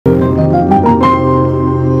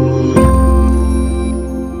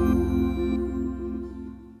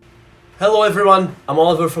everyone, I'm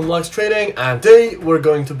Oliver from Lux Trading, and today we're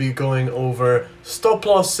going to be going over stop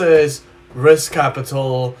losses, risk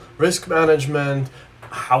capital, risk management,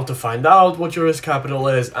 how to find out what your risk capital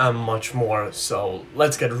is, and much more. So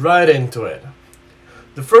let's get right into it.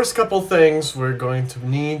 The first couple things we're going to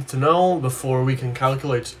need to know before we can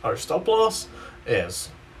calculate our stop loss is,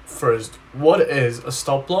 first, what is a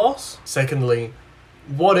stop loss? Secondly,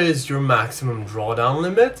 what is your maximum drawdown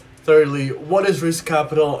limit? Thirdly, what is risk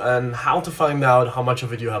capital and how to find out how much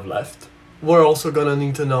of it you have left. We're also gonna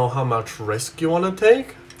need to know how much risk you wanna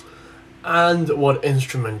take and what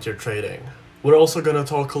instrument you're trading. We're also gonna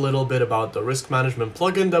talk a little bit about the risk management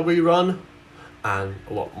plugin that we run and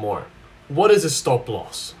a lot more. What is a stop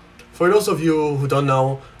loss? For those of you who don't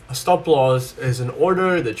know, a stop loss is an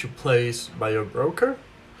order that you place by your broker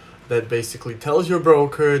that basically tells your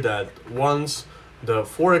broker that once the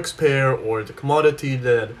forex pair or the commodity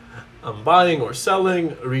that I'm buying or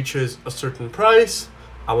selling reaches a certain price,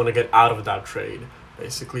 I want to get out of that trade.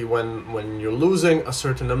 Basically, when you're losing a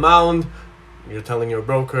certain amount, you're telling your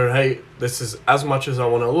broker, hey, this is as much as I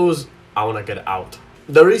want to lose, I want to get out.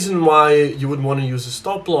 The reason why you would want to use a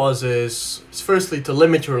stop loss is firstly to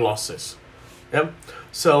limit your losses. Yeah.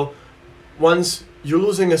 So once you're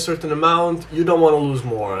losing a certain amount, you don't want to lose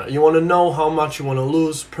more. You want to know how much you want to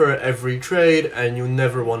lose per every trade, and you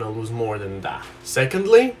never want to lose more than that.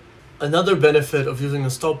 Secondly, another benefit of using a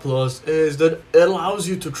stop loss is that it allows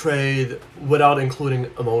you to trade without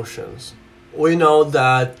including emotions. We know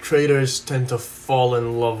that traders tend to fall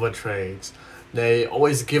in love with trades. They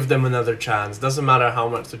always give them another chance. Doesn't matter how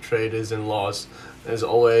much the trade is in loss. There's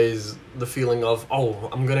always the feeling of, oh,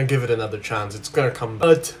 I'm gonna give it another chance. It's gonna come back.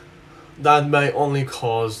 But that may only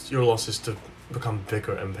cause your losses to become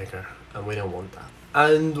bigger and bigger, and we don't want that.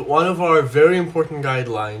 And one of our very important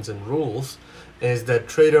guidelines and rules is that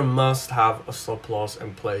trader must have a stop loss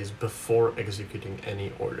in place before executing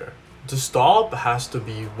any order. The stop has to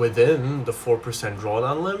be within the 4%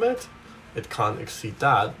 drawdown limit. It can't exceed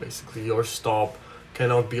that. Basically, your stop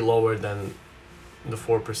cannot be lower than the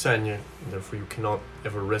 4%. Therefore, you cannot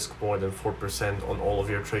ever risk more than 4% on all of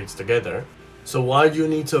your trades together. So why do you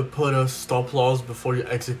need to put a stop loss before you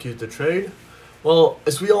execute the trade? Well,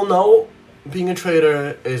 as we all know, being a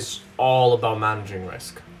trader is all about managing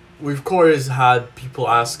risk. We've of course had people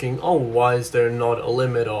asking, oh, why is there not a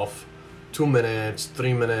limit of 2 minutes,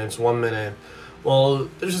 3 minutes, 1 minute? Well,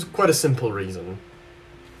 there's quite a simple reason.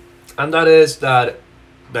 And that is that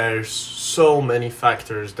there's so many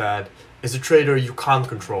factors that as a trader you can't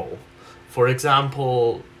control. For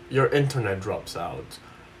example, your internet drops out,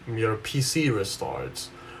 your PC restarts,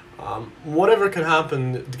 whatever can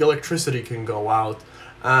happen, the electricity can go out,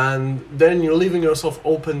 and then you're leaving yourself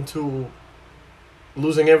open to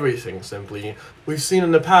losing everything, simply. We've seen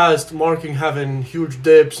in the past market having huge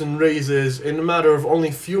dips and raises in a matter of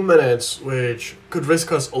only few minutes, which could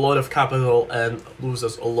risk us a lot of capital and lose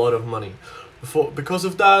us a lot of money. Because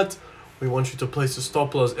of that, we want you to place a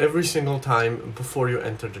stop loss every single time before you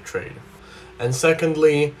enter the trade. And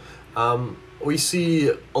secondly, we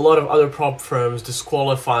see a lot of other prop firms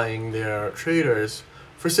disqualifying their traders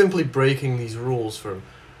for simply breaking these rules, for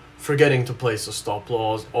forgetting to place a stop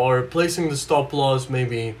loss, or placing the stop loss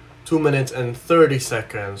maybe 2 minutes and 30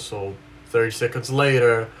 seconds, so 30 seconds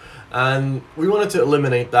later. And we wanted to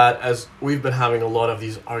eliminate that, as we've been having a lot of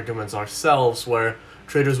these arguments ourselves where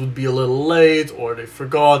traders would be a little late or they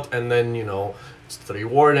forgot, and then, you know, it's 3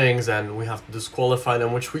 warnings and we have to disqualify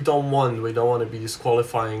them, which we don't want. We don't want to be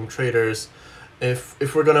disqualifying traders.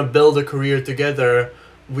 If we're gonna build a career together,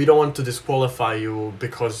 we don't want to disqualify you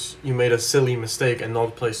because you made a silly mistake and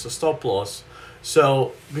not placed a stop loss.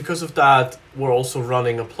 So because of that, we're also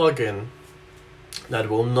running a plugin that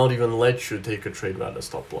will not even let you take a trade without a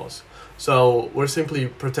stop loss. So we're simply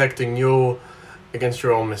protecting you against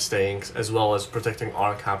your own mistakes as well as protecting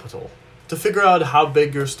our capital. To figure out how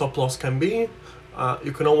big your stop loss can be,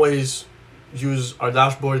 you can always use our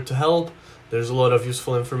dashboard to help. There's a lot of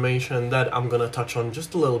useful information that I'm gonna touch on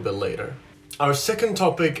just a little bit later. Our second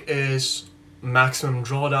topic is maximum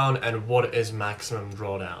drawdown and what is maximum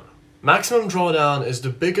drawdown. Maximum drawdown is the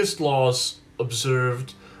biggest loss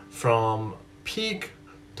observed from peak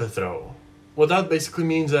to throw. What that basically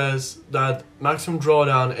means is that maximum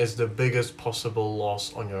drawdown is the biggest possible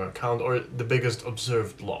loss on your account, or the biggest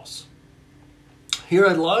observed loss. Here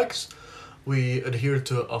at Lux, we adhere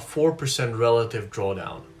to a 4% relative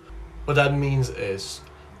drawdown. What that means is,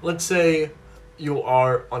 let's say you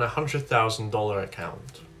are on a $100,000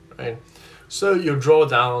 account, right? So your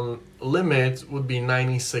drawdown limit would be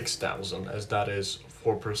 96,000, as that is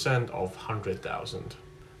 4% of 100,000.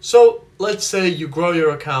 So let's say you grow your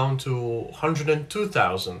account to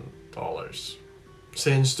 102,000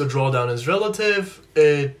 Since the drawdown is relative,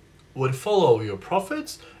 it would follow your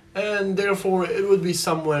profits, and therefore it would be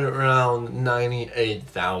somewhere around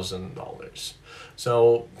 $98,000.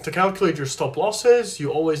 So to calculate your stop losses,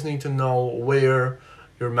 you always need to know where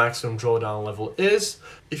your maximum drawdown level is.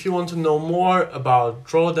 If you want to know more about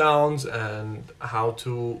drawdowns and how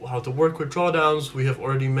to work with drawdowns, we have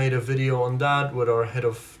already made a video on that with our head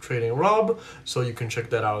of trading Rob, so you can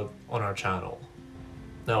check that out on our channel.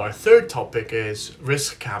 Now our third topic is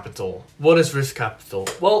risk capital. What is risk capital?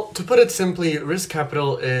 Well, to put it simply, risk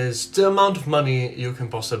capital is the amount of money you can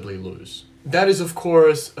possibly lose. That is of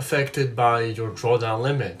course affected by your drawdown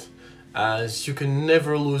limit, as you can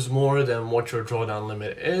never lose more than what your drawdown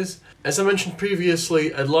limit is. As I mentioned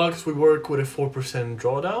previously, at Lux we work with a 4%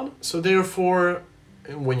 drawdown, so therefore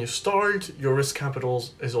when you start, your risk capital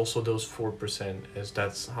is also those 4%, as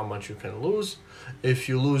that's how much you can lose. If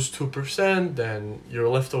you lose 2%, then your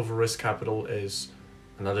leftover risk capital is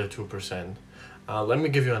another 2%. Let me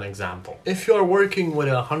give you an example. If you are working with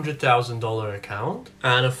a $100,000 account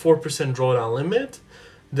and a 4% drawdown limit,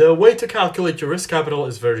 the way to calculate your risk capital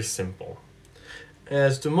is very simple.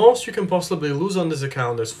 As the most you can possibly lose on this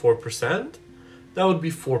account is 4%, that would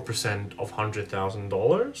be 4% of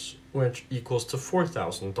 $100,000, which equals to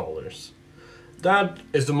 $4,000. That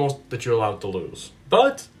is the most that you're allowed to lose.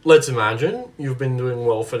 But let's imagine you've been doing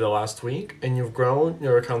well for the last week and you've grown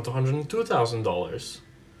your account to $102,000.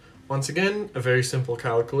 Once again, a very simple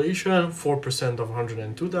calculation, 4% of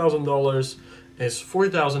 $102,000 is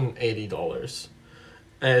 $4,080.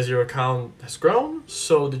 As your account has grown,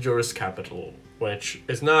 so did your risk capital, which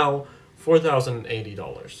is now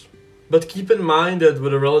 $4,080. But keep in mind that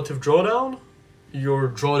with a relative drawdown, your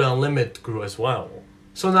drawdown limit grew as well.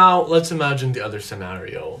 So now let's imagine the other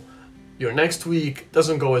scenario. Your next week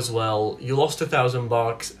doesn't go as well, you lost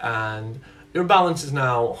 $1,000 and your balance is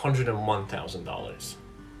now $101,000.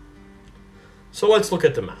 So let's look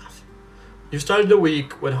at the math. You started the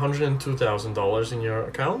week with $102,000 in your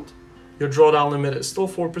account. Your drawdown limit is still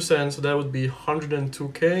 4%, so that would be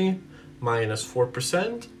 $102K minus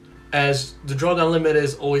 4%. As the drawdown limit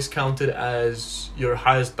is always counted as your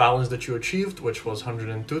highest balance that you achieved, which was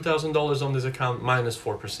 $102,000 on this account, minus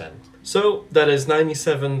 4%. So that is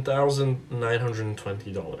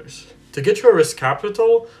 $97,920. To get your risk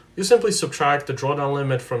capital, you simply subtract the drawdown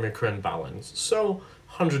limit from your current balance. So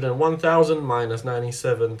 $101,000 minus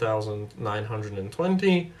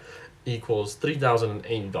 $97,920 equals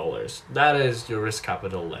 $3,080. That is your risk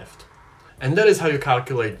capital left. And that is how you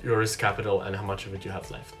calculate your risk capital and how much of it you have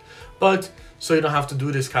left. But so you don't have to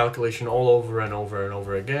do this calculation all over and over and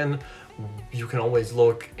over again, you can always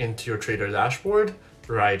look into your trader dashboard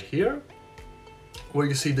right here, where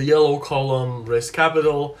you see the yellow column risk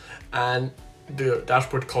capital, and the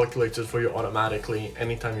dashboard calculates it for you automatically.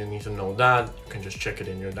 Anytime you need to know that, you can just check it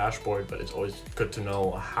in your dashboard, but it's always good to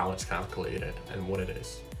know how it's calculated and what it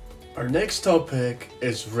is. Our next topic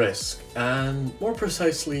is risk, and more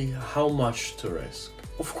precisely, how much to risk.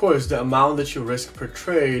 Of course, the amount that you risk per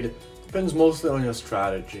trade depends mostly on your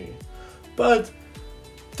strategy, but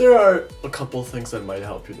there are a couple things that might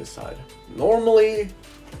help you decide. Normally,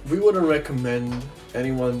 we wouldn't recommend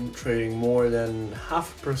anyone trading more than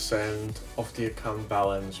 0.5% of the account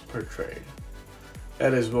balance per trade.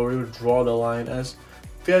 That is where we would draw the line, as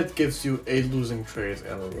that gives you 8 losing trades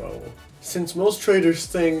in a row. Since most traders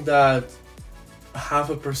think that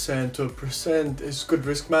 0.5% to 1% is good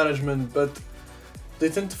risk management, but they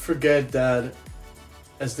tend to forget that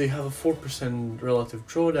as they have a 4% relative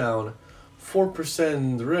drawdown,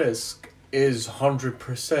 4% risk is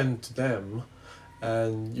 100% to them,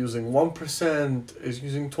 and using 1% is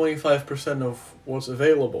using 25% of what's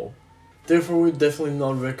available. Therefore, we definitely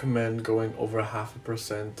not recommend going over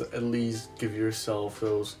 0.5% to at least give yourself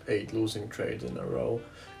those 8 losing trades in a row,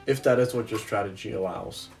 if that is what your strategy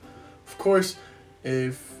allows. Of course,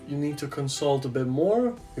 if you need to consult a bit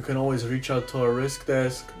more, you can always reach out to our risk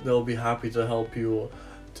desk. They'll be happy to help you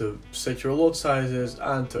to set your lot sizes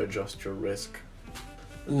and to adjust your risk.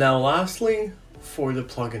 Now lastly, for the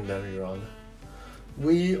plugin that we run.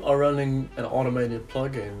 We are running an automated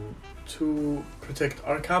plugin to protect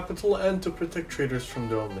our capital and to protect traders from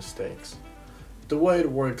their own mistakes. The way it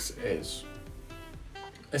works is,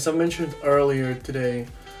 as I mentioned earlier today,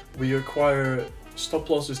 we require stop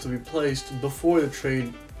losses to be placed before the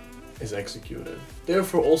trade is executed.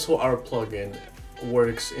 Therefore, also our plugin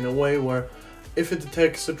works in a way where if it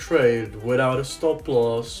detects a trade without a stop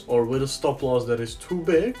loss or with a stop loss that is too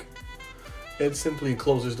big, it simply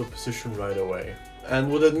closes the position right away.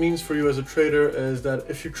 And what that means for you as a trader is that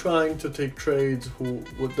if you're trying to take trades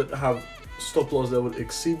that have stop loss that would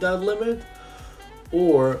exceed that limit,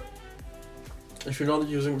 or if you're not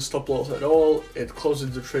using stop loss at all, it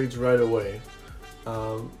closes the trades right away.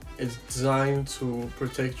 It's designed to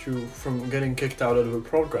protect you from getting kicked out of the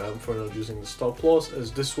program for not using the stop loss,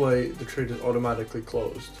 as this way the trade is automatically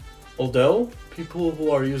closed. Although, people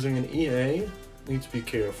who are using an EA need to be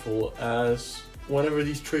careful, as whenever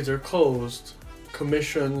these trades are closed,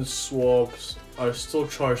 commissions, swaps are still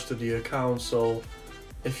charged to the account. So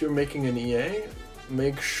if you're making an EA,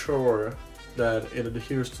 make sure that it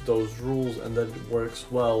adheres to those rules and that it works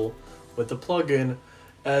well with the plugin,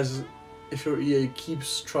 as if your EA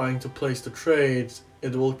keeps trying to place the trades,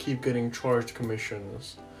 it will keep getting charged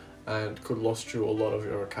commissions and could lost you a lot of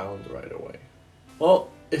your account right away. Well,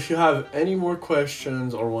 if you have any more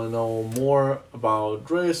questions or want to know more about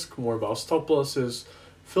risk, more about stop losses,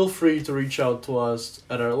 feel free to reach out to us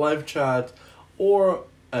at our live chat or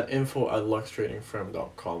at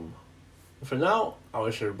info@luxtradingfirm.com. For now, I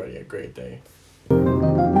wish everybody a great day.